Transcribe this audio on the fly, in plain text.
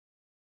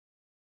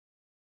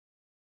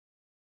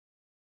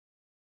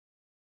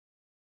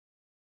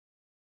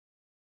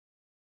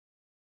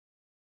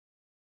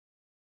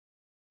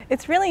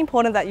It's really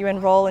important that you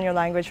enroll in your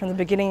language from the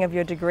beginning of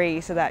your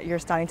degree so that you're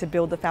starting to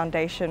build the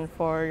foundation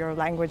for your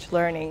language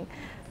learning.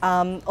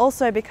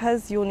 Also,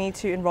 because you'll need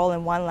to enroll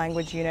in one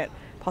language unit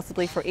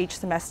possibly for each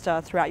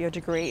semester throughout your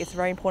degree, it's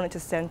very important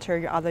to center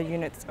your other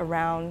units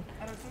around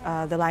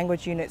the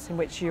language units in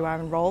which you are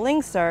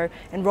enrolling. So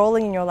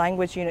enrolling in your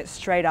language unit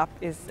straight up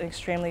is an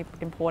extremely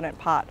important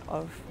part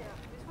of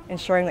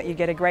ensuring that you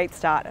get a great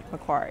start at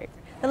Macquarie.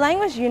 The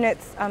language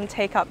units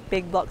take up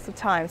big blocks of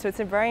time, so it's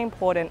very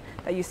important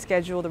that you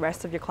schedule the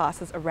rest of your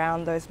classes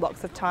around those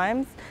blocks of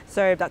times.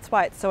 So that's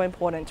why it's so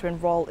important to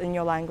enroll in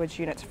your language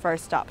units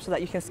first up, so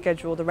that you can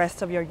schedule the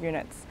rest of your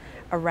units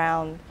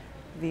around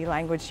the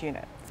language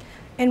unit.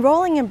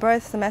 Enrolling in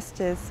both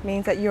semesters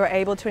means that you are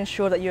able to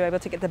ensure that you're able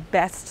to get the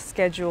best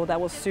schedule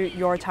that will suit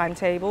your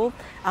timetable,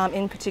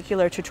 in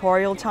particular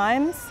tutorial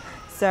times.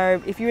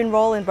 So if you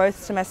enroll in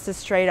both semesters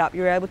straight up,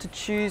 you're able to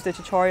choose the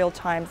tutorial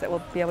times that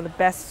will be able to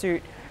best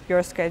suit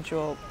your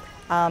schedule.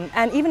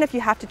 And even if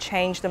you have to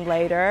change them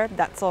later,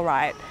 that's all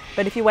right.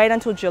 But if you wait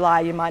until July,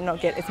 you might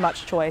not get as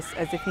much choice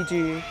as if you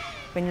do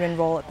when you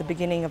enroll at the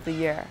beginning of the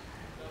year.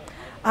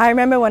 I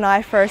remember when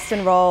I first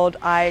enrolled,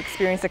 I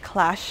experienced a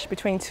clash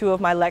between two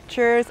of my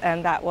lecturers,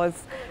 and that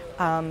was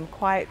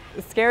quite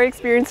a scary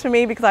experience for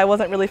me because I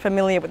wasn't really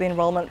familiar with the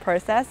enrollment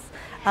process.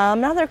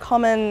 Another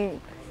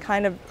common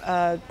kind of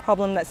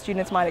problem that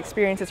students might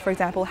experience is, for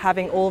example,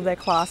 having all of their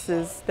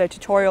classes, their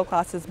tutorial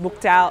classes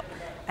booked out,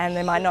 and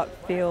they might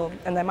feel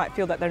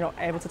that they're not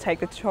able to take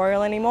the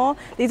tutorial anymore.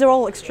 These are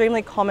all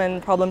extremely common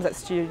problems that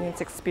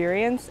students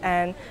experience,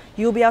 and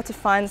you'll be able to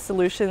find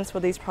solutions for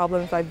these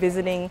problems by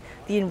visiting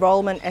the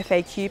Enrolment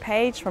FAQ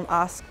page from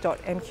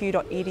ask.mq.edu.au.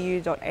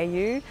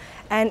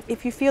 And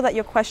if you feel that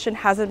your question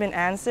hasn't been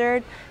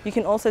answered, you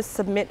can also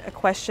submit a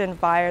question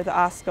via the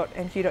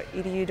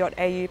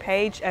ask.mq.edu.au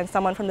page, and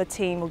someone from the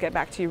team will get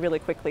back to you really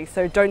quickly,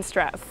 so don't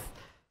stress.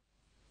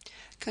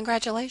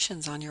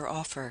 Congratulations on your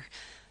offer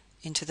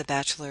into the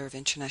Bachelor of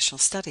International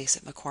Studies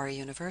at Macquarie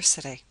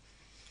University.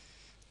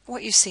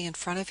 What you see in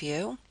front of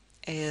you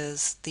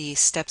is the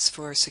steps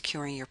for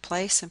securing your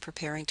place and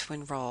preparing to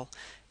enroll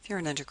if you're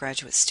an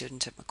undergraduate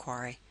student at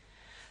Macquarie.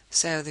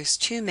 So there's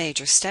two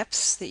major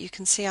steps that you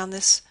can see on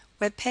this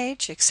web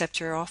page: accept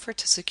your offer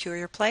to secure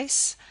your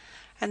place,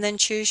 and then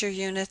choose your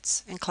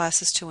units and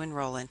classes to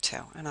enroll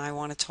into. And I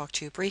want to talk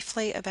to you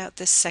briefly about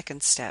this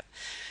second step,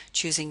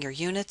 choosing your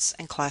units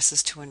and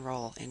classes to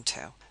enroll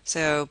into.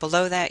 So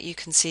below that you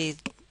can see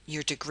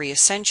your degree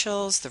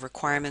essentials, the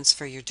requirements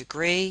for your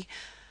degree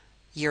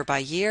year by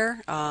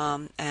year,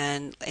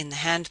 and in the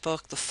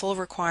handbook the full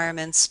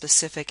requirements,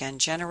 specific and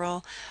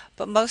general.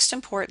 But most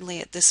importantly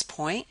at this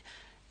point,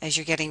 as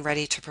you're getting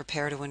ready to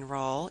prepare to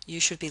enroll, you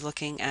should be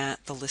looking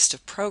at the list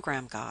of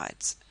program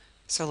guides.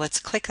 So let's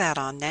click that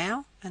on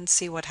now and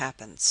see what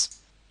happens.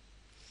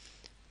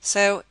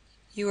 So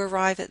you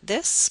arrive at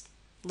this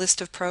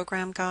list of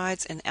program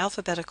guides in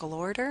alphabetical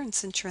order, and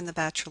since you're in the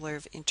Bachelor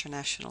of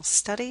International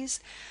Studies,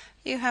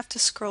 you have to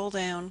scroll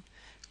down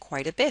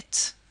quite a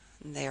bit.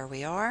 And there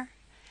we are.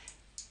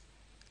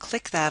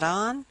 Click that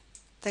on,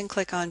 then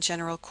click on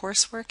General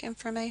Coursework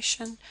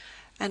Information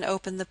and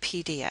open the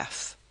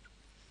PDF.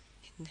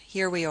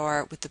 Here we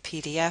are with the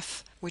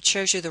PDF, which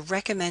shows you the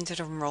recommended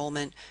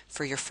enrollment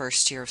for your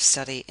first year of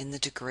study in the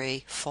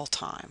degree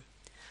full-time.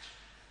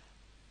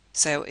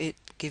 So it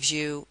gives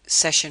you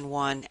session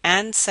 1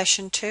 and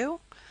session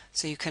 2,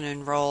 so you can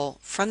enroll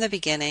from the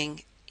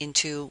beginning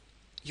into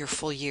your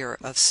full year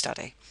of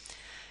study.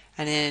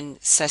 And in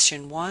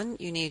session 1,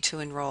 you need to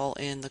enroll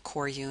in the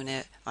core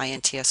unit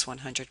INTS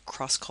 100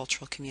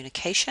 Cross-Cultural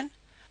Communication.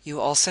 You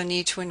also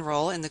need to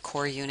enroll in the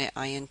core unit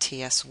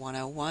INTS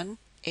 101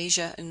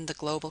 Asia in the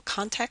Global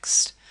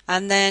Context.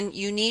 And then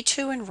you need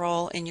to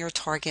enroll in your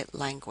target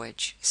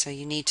language. So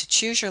you need to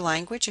choose your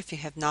language if you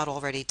have not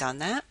already done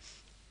that.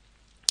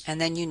 And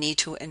then you need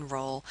to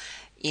enroll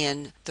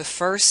in the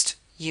first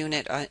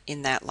unit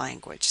in that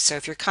language. So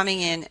if you're coming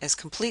in as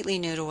completely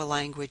new to a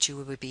language, you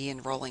would be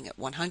enrolling at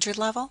 100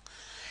 level.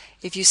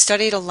 If you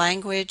studied a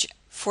language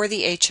for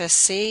the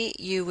HSC,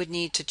 you would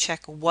need to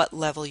check what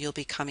level you'll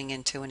be coming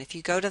into. And if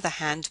you go to the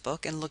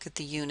handbook and look at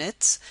the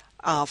units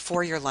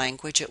for your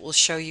language, it will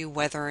show you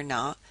whether or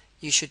not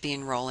you should be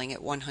enrolling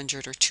at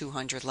 100 or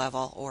 200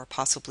 level, or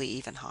possibly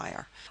even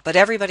higher. But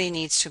everybody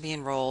needs to be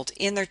enrolled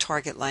in their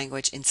target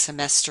language in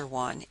semester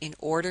 1 in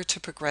order to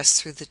progress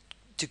through the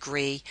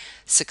degree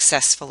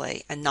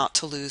successfully and not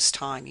to lose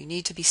time. You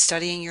need to be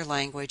studying your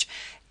language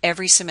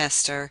every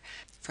semester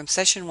from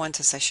session 1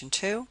 to session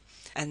 2,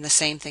 and the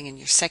same thing in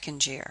your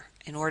second year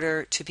in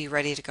order to be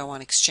ready to go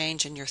on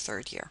exchange in your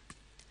third year.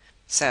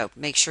 So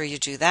make sure you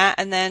do that.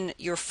 And then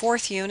your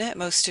fourth unit,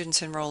 most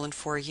students enroll in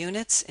 4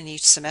 units in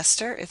each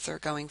semester if they're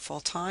going full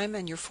time,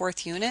 and your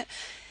fourth unit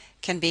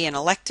can be an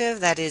elective,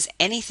 that is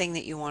anything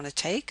that you want to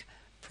take,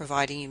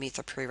 providing you meet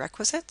the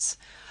prerequisites.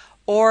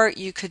 Or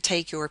you could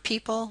take your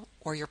people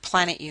or your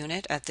planet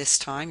unit at this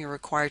time. You're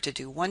required to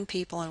do 1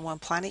 people and 1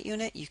 planet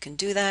unit. You can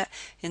do that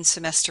in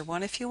semester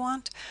 1 if you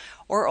want.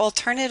 Or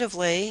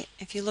alternatively,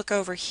 if you look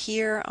over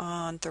here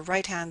on the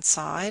right hand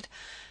side,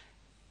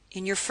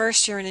 in your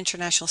first year in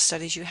international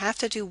studies, you have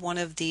to do one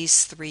of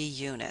these 3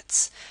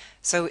 units.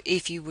 So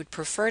if you would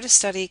prefer to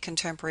study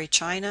contemporary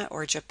China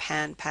or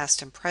Japan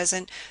past and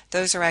present,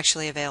 those are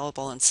actually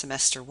available in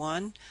semester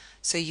 1.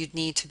 So you'd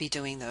need to be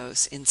doing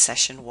those in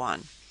session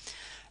 1.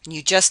 And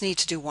you just need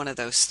to do one of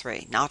those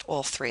 3, not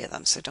all 3 of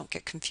them, so don't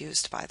get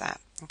confused by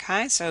that.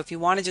 Okay, so if you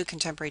want to do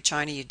contemporary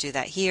China, you do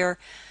that here.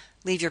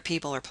 Leave your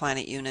people or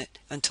planet unit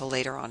until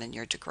later on in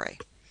your degree.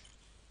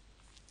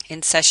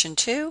 In session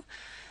 2,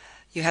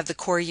 you have the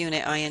core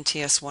unit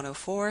INTS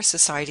 104,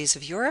 Societies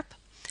of Europe.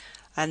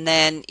 And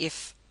then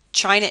if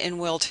China and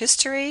World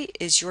History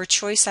is your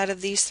choice out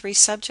of these 3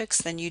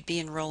 subjects, then you'd be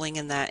enrolling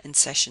in that in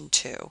session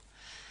 2.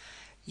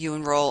 You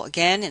enroll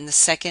again in the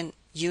second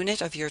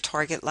unit of your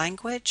target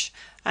language,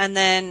 and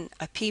then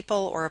a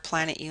people or a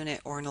planet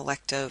unit or an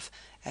elective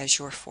as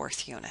your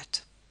 4th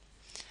unit.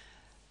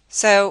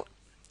 So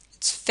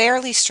it's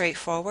fairly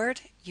straightforward.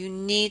 You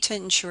need to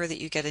ensure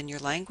that you get in your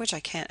language. I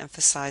can't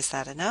emphasize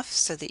that enough,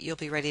 so that you'll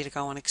be ready to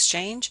go on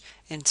exchange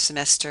in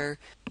semester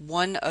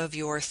 1 of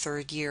your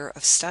 3rd year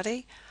of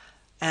study.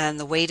 And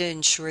the way to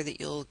ensure that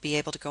you'll be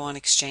able to go on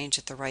exchange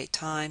at the right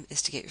time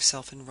is to get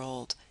yourself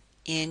enrolled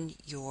in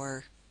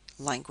your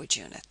language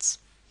units.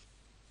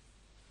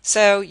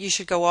 So you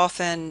should go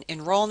off and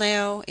enroll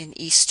now in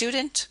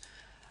eStudent,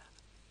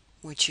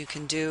 which you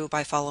can do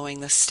by following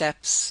the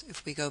steps.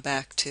 If we go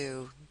back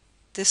to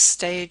this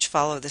stage,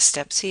 follow the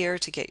steps here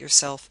to get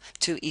yourself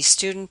to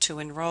eStudent to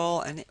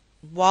enroll. And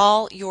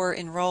while you're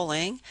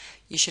enrolling,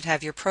 you should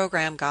have your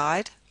program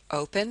guide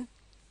open.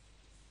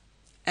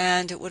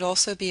 And it would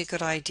also be a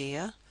good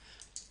idea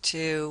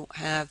to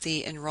have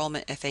the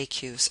enrollment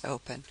FAQs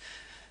open.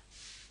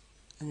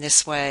 And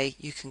this way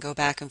you can go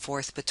back and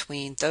forth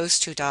between those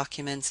 2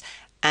 documents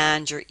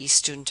and your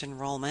eStudent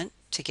enrollment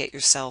to get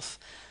yourself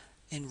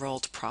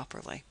enrolled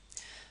properly.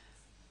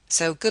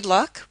 So good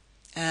luck,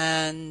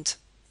 and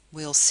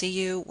we'll see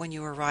you when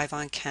you arrive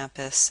on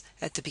campus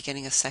at the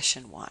beginning of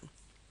session 1.